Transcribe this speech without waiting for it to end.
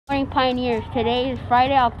morning, Pioneers. Today is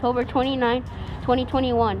Friday, October 29,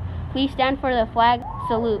 2021. Please stand for the flag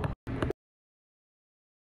salute.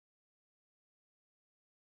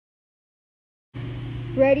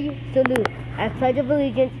 Ready, salute. I pledge of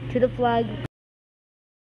allegiance to the flag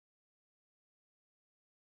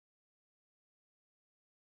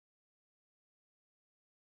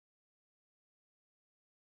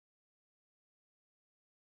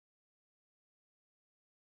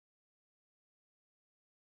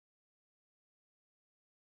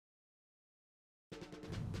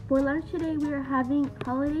For lunch today, we are having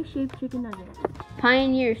holiday-shaped chicken nuggets.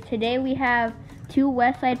 Pioneers. Today we have two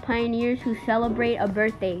Westside Pioneers who celebrate a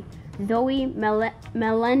birthday. Zoe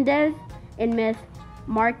Melendez in Miss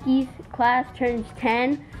Marquis' class turns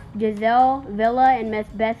 10. Giselle Villa in Miss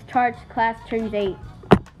Beth Chart's class turns 8.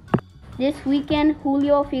 This weekend,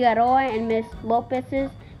 Julio Figueroa in Miss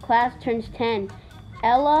Lopez's class turns 10.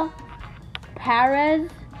 Ella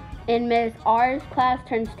Perez in Miss R's class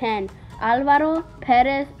turns 10. Alvaro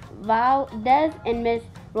Perez Valdez in Miss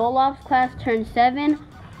Roloff's class turns 7.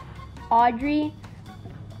 Audrey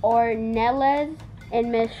Ornelas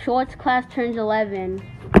in Miss Short's class turns 11.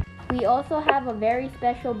 We also have a very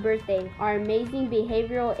special birthday. Our amazing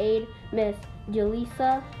behavioral aide, Miss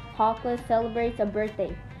Jaleesa Hawkless, celebrates a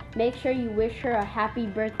birthday. Make sure you wish her a happy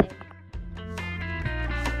birthday.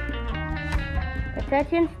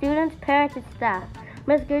 Attention students, parents, and staff.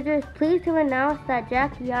 Ms. Gidger is pleased to announce that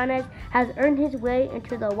Jack Yanez has earned his way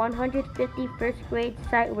into the 151st grade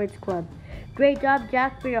Sight Words Club. Great job,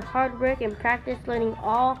 Jack, for your hard work and practice learning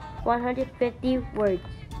all 150 words.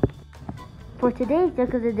 For today's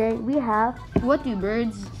joke of the day, we have... What do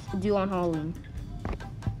birds do on Halloween?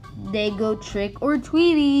 They go trick or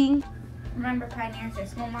treating. Remember, Pioneers, their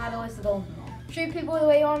school motto is the golden rule. Treat people the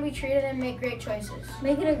way you want to be treated and make great choices.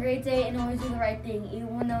 Make it a great day and always do the right thing,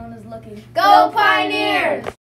 even when no one is looking. Go Pioneers!